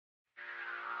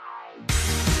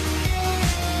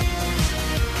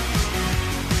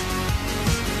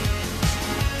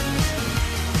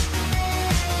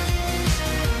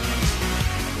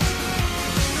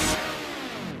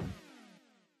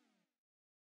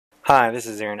Hi, this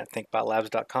is Aaron at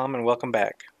ThinkBotLabs.com and welcome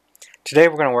back. Today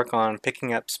we're going to work on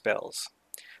picking up spells.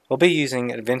 We'll be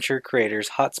using Adventure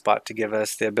Creator's Hotspot to give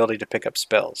us the ability to pick up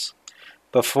spells.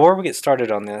 Before we get started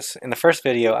on this, in the first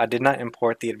video I did not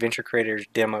import the Adventure Creator's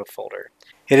demo folder.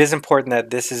 It is important that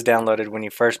this is downloaded when you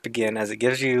first begin, as it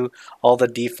gives you all the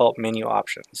default menu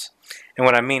options. And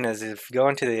what I mean is, if you go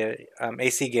into the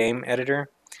AC game editor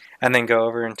and then go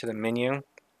over into the menu,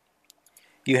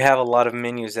 you have a lot of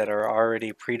menus that are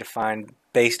already predefined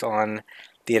based on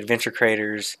the Adventure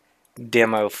Creator's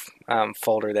demo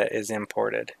folder that is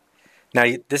imported.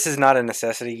 Now, this is not a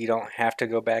necessity. You don't have to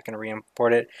go back and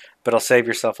re-import it, but it'll save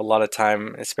yourself a lot of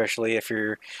time, especially if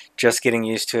you're just getting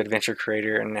used to Adventure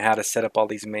Creator and how to set up all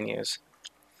these menus.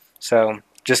 So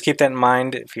just keep that in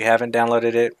mind. If you haven't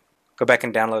downloaded it, go back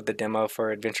and download the demo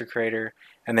for Adventure Creator,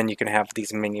 and then you can have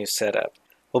these menus set up.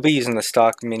 We'll be using the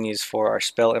stock menus for our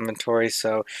spell inventory,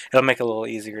 so it'll make it a little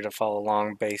easier to follow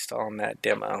along based on that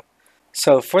demo.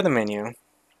 So for the menu,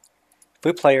 if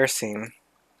we play our scene,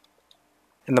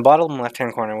 in the bottom left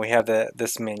hand corner we have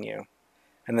this menu,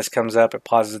 and this comes up, it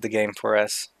pauses the game for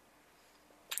us.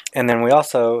 And then we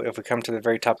also, if we come to the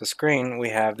very top of the screen,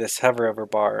 we have this hover over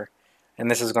bar, and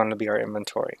this is going to be our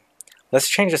inventory. Let's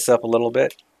change this up a little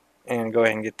bit and go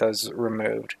ahead and get those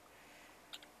removed.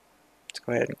 Let's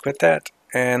go ahead and quit that.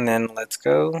 And then let's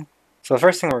go. So the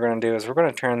first thing we're going to do is we're going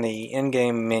to turn the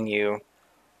in-game menu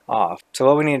off. So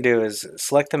what we need to do is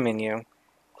select the menu,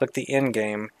 click the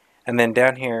in-game, and then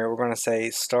down here we're going to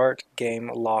say start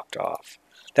game locked off.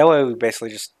 That way we basically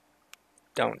just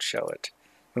don't show it.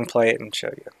 We can play it and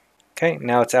show you. Okay,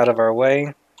 now it's out of our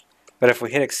way, but if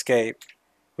we hit escape,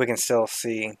 we can still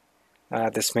see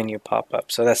this menu pop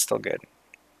up, so that's still good.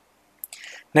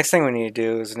 Next thing we need to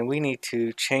do is we need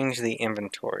to change the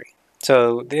inventory.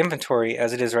 So the inventory,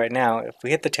 as it is right now, if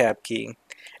we hit the tab key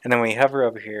and then we hover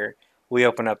over here, we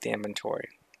open up the inventory.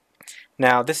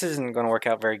 Now this isn't going to work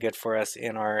out very good for us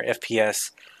in our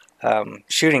FPS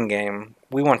shooting game.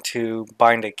 We want to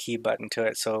bind a key button to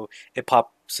it so it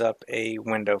pops up a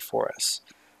window for us.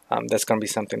 That's going to be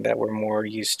something that we're more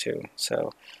used to.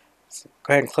 So let's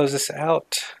go ahead and close this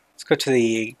out. Let's go to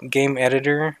the game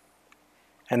editor,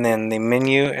 and then the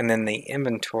menu, and then the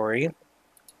inventory.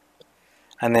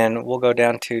 And then we'll go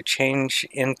down to change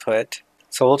input.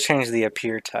 So we'll change the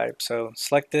appear type. So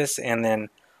select this and then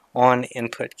on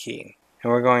input key.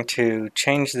 And we're going to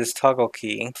change this toggle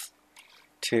key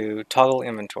to toggle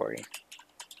inventory.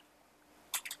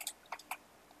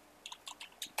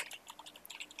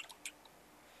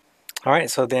 Alright,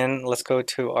 so then let's go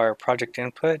to our project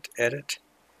input, edit,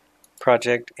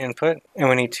 project input, and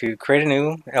we need to create a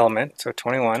new element, so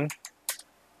 21. Let's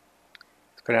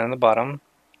go down to the bottom.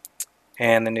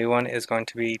 And the new one is going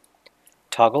to be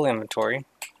toggle inventory.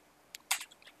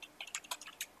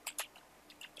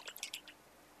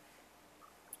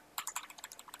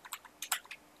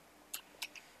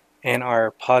 And our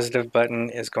positive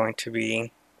button is going to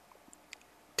be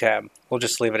tab. We'll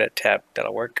just leave it at tab.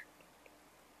 That'll work.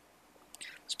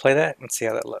 Let's play that and see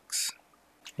how that looks.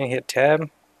 And hit tab, and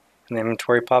the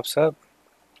inventory pops up.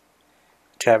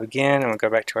 Tab again, and we'll go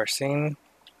back to our scene.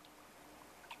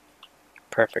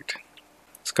 Perfect.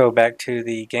 Let's go back to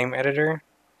the game editor.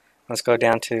 Let's go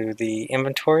down to the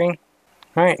inventory.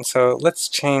 Alright, so let's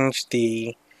change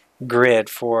the grid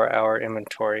for our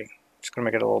inventory. Just going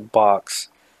to make it a little box.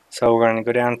 So we're going to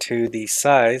go down to the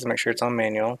size, make sure it's on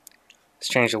manual. Let's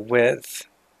change the width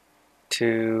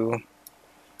to,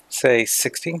 say,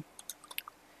 60.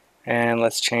 And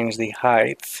let's change the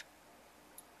height.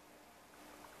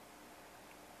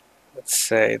 Let's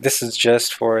say, this is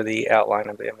just for the outline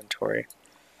of the inventory.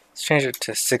 Let's change it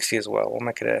to 60 as well. We'll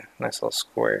make it a nice little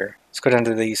square. Let's go down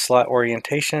to the slot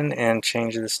orientation and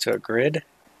change this to a grid.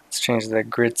 Let's change the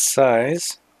grid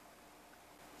size.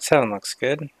 7 looks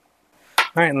good.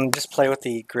 Alright, and just play with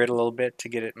the grid a little bit to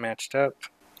get it matched up.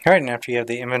 Alright, and after you have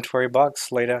the inventory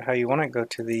box laid out how you want it, go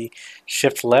to the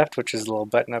shift left, which is the little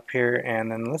button up here, and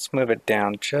then let's move it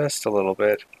down just a little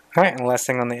bit. Alright, and the last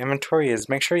thing on the inventory is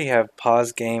make sure you have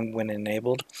pause game when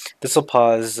enabled. This will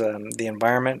pause the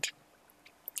environment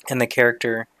and the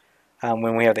character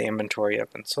when we have the inventory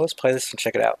open. So let's play this and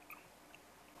check it out.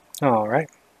 Alright,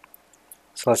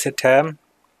 so let's hit tab.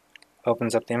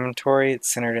 Opens up the inventory,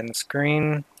 it's centered in the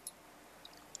screen.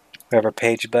 We have our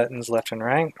page buttons left and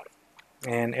right,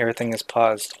 and everything is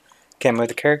paused. Can't move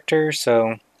the character,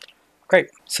 so great.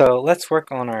 So let's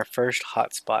work on our first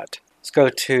hotspot. Let's go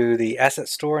to the asset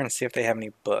store and see if they have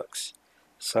any books.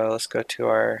 So let's go to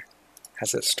our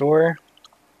asset store,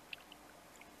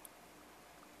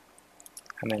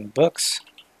 and then books,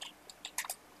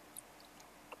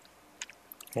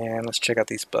 and let's check out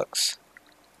these books.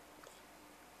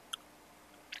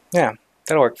 Yeah,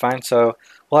 that'll work fine. So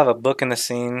we'll have a book in the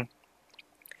scene.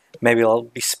 Maybe it'll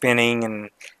be spinning and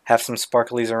have some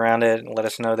sparklies around it and let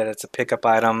us know that it's a pickup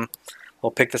item.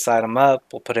 We'll pick this item up,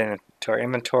 we'll put it into our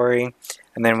inventory,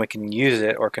 and then we can use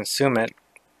it or consume it,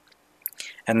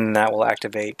 and then that will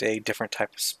activate a different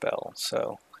type of spell.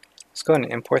 So let's go ahead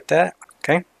and import that.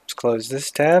 Okay, let's close this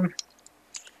tab,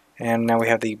 and now we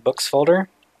have the books folder,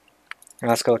 and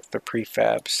let's go look at the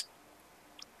prefabs.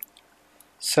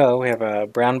 So we have a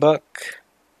brown book,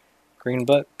 green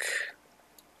book,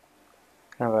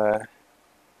 kind of a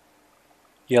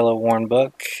yellow worn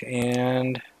book,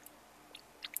 and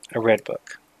a red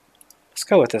book. Let's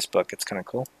go with this book, it's kind of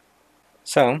cool.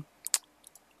 So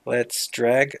let's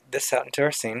drag this out into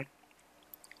our scene,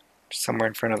 somewhere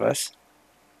in front of us.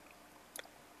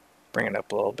 Bring it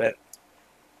up a little bit.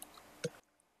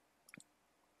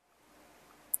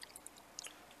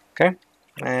 Okay,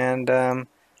 and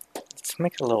let's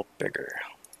make it a little bigger.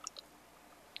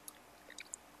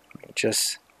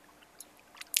 Just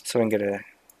so we can get a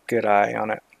good eye on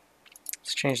it.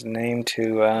 Let's change the name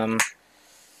to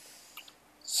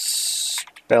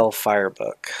Spellfire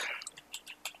Book.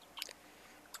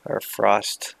 Or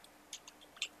Frost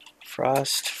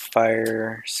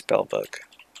Fire Spellbook.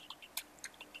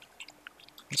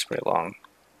 It's pretty long.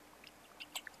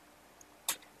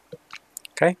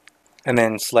 Okay, and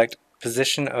then select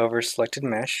Position over Selected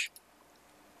Mesh.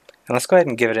 And let's go ahead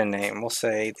and give it a name. We'll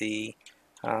say the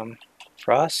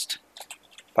Frost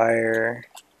Fire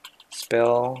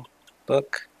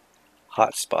Spellbook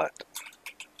Hotspot.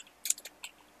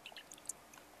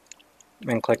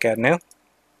 And click Add New.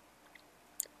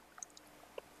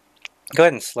 Go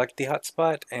ahead and select the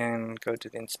hotspot and go to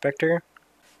the inspector.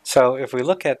 So if we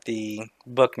look at the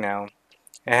book now,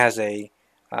 it has a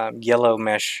yellow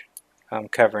mesh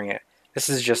covering it. This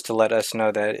is just to let us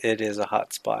know that it is a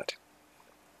hotspot.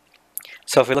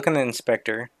 So if we look in the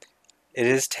inspector, it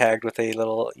is tagged with a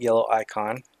little yellow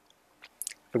icon.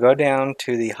 If we go down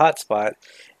to the hotspot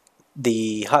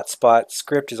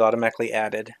script is automatically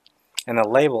added, and the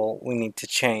label we need to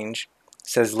change. It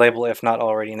says label if not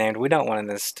already named. We don't want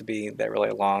this to be that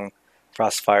really long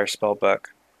Frostfire Spellbook,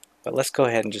 but let's go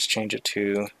ahead and just change it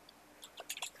to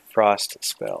Frost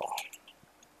Spell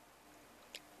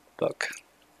Book.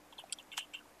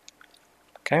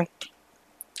 Okay.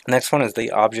 Next one is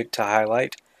the object to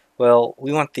highlight. Well,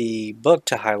 we want the book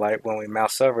to highlight when we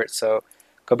mouse over it, so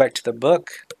go back to the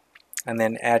book and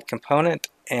then add component,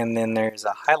 and then there's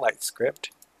a highlight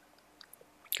script.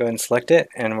 Go ahead and select it,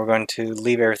 and we're going to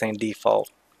leave everything default.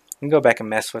 You can go back and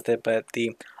mess with it, but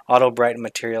the auto brighten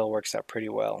material works out pretty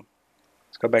well.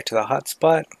 Let's go back to the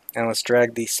hotspot, and let's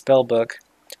drag the spellbook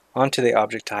onto the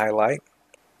object to highlight.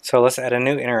 So let's add a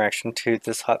new interaction to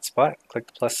this hotspot. Click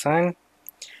the plus sign,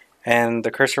 and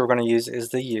the cursor we're going to use is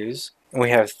the use.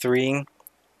 We have 3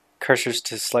 cursors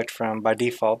to select from by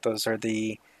default. Those are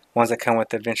the ones that come with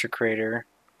the Adventure Creator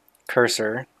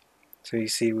cursor. So you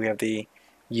see we have the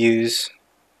use,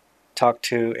 talk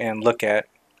to, and look at.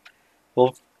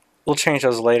 We'll change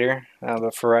those later,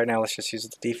 but for right now let's just use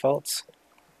the defaults.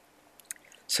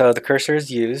 So the cursor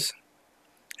is use,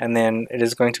 and then it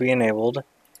is going to be enabled.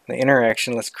 The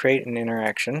interaction, let's create an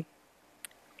interaction.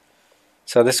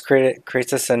 So this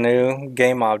creates us a new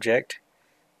game object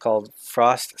called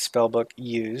Frost Spellbook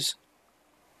Use,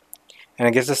 and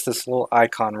it gives us this little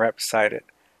icon right beside it.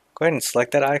 Go ahead and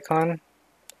select that icon,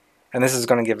 and this is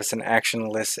going to give us an action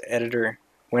list editor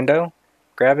window.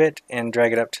 Grab it and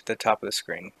drag it up to the top of the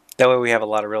screen. That way we have a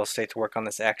lot of real estate to work on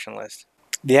this action list.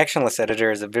 The action list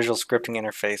editor is a visual scripting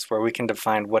interface where we can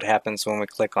define what happens when we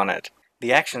click on it.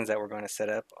 The actions that we're going to set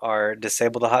up are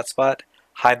disable the hotspot,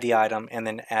 hide the item, and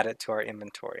then add it to our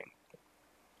inventory.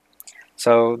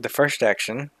 So the first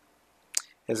action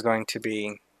is going to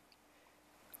be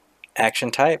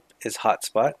action type is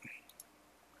hotspot,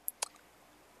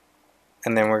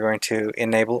 and then we're going to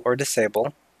enable or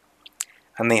disable,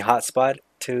 and the hotspot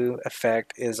to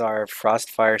effect is our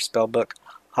Frostfire Spellbook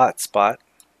hotspot.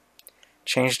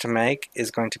 Change to make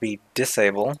is going to be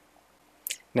disable.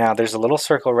 Now there's a little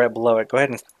circle right below it. Go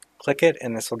ahead and click it,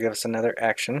 and this will give us another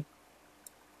action.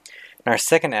 And our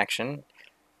second action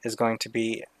is going to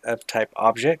be of type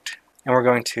object, and we're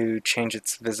going to change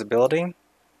its visibility,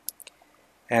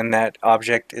 and that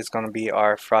object is going to be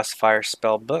our Frostfire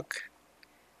Spellbook,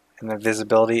 and the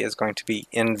visibility is going to be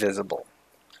invisible,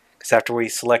 because after we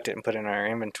select it and put it in our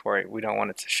inventory, we don't want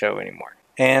it to show anymore.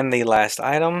 And the last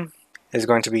item is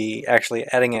going to be actually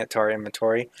adding it to our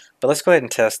inventory, but let's go ahead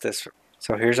and test this.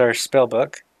 So here's our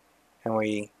spellbook, and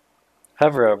we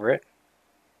hover over it.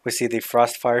 We see the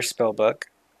Frostfire Spellbook.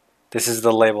 This is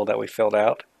the label that we filled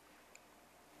out.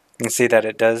 You can see that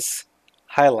it does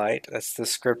highlight, that's the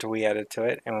script we added to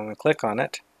it, and when we click on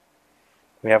it,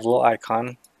 we have a little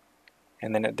icon,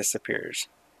 and then it disappears.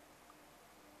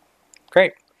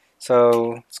 Great.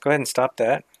 So let's go ahead and stop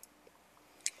that.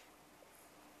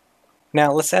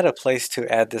 Now let's add a place to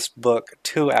add this book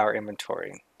to our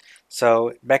inventory.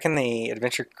 So back in the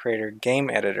Adventure Creator game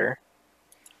editor,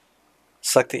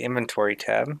 select the Inventory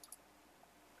tab.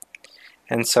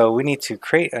 And so we need to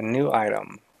create a new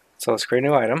item. So let's create a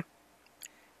new item.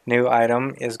 New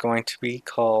item is going to be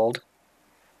called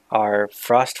our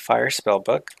Frostfire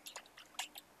Spellbook.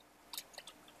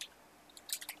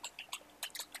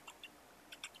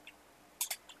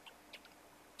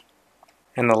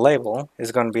 And the label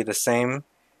is going to be the same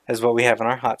as what we have in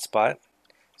our hotspot.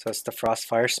 So it's the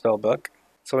Frostfire Spellbook.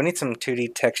 So we need some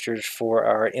 2D textures for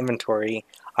our inventory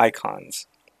icons.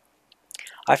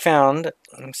 I found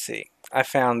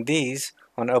these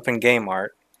on OpenGameArt,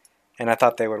 and I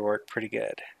thought they would work pretty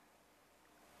good.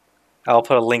 I'll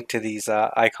put a link to these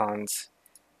icons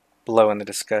below in the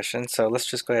discussion. So let's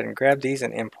just go ahead and grab these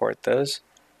and import those.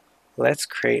 Let's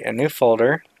create a new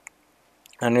folder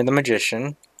under the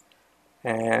Magician,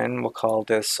 and we'll call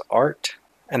this Art,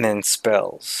 and then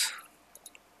Spells.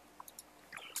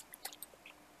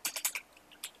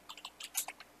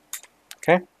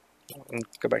 Okay, and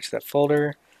go back to that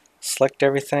folder, select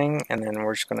everything, and then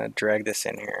we're just going to drag this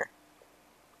in here.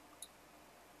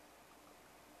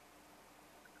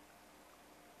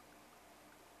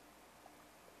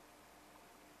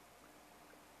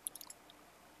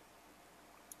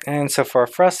 And so for our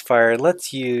Frostfire,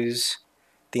 let's use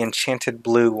the Enchanted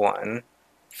Blue one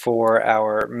for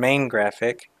our main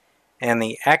graphic, and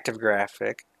the active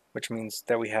graphic, which means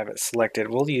that we have it selected,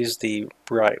 we'll use the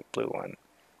bright blue one.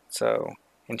 So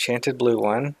Enchanted Blue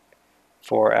one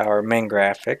for our main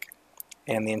graphic,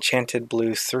 and the Enchanted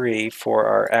Blue 3 for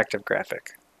our active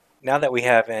graphic. Now that we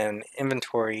have an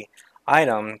inventory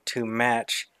item to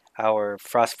match our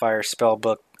Frostfire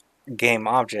Spellbook game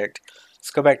object,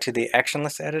 let's go back to the action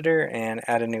list editor and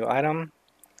add a new item,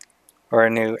 or a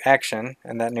new action,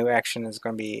 and that new action is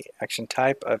going to be action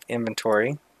type of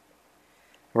inventory.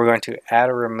 We're going to add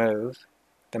or remove.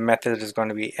 The method is going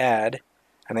to be add,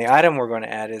 and the item we're going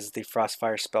to add is the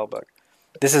Frostfire Spellbook.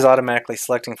 This is automatically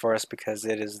selecting for us because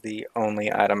it is the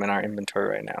only item in our inventory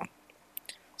right now.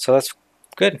 So that's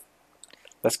good.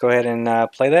 Let's go ahead and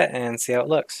play that and see how it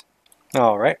looks.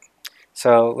 Alright,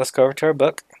 so let's go over to our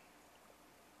book.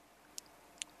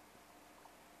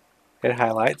 Hit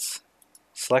highlights,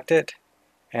 select it,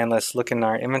 and let's look in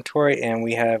our inventory, and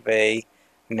we have a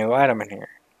new item in here.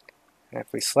 And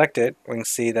if we select it, we can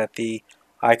see that the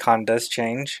icon does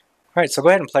change. Alright, so go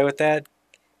ahead and play with that.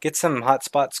 Get some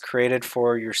hotspots created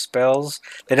for your spells.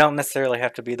 They don't necessarily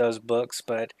have to be those books,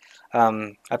 but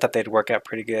I thought they'd work out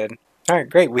pretty good. Alright,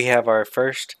 great. We have our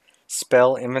first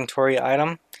spell inventory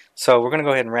item. So we're going to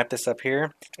go ahead and wrap this up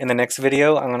here. In the next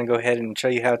video, I'm going to go ahead and show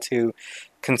you how to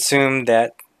consume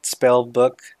that spell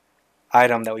book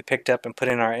item that we picked up and put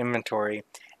in our inventory,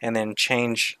 and then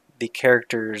change the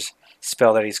character's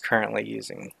spell that he's currently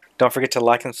using. Don't forget to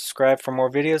like and subscribe for more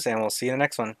videos, and we'll see you in the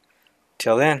next one.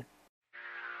 Till then.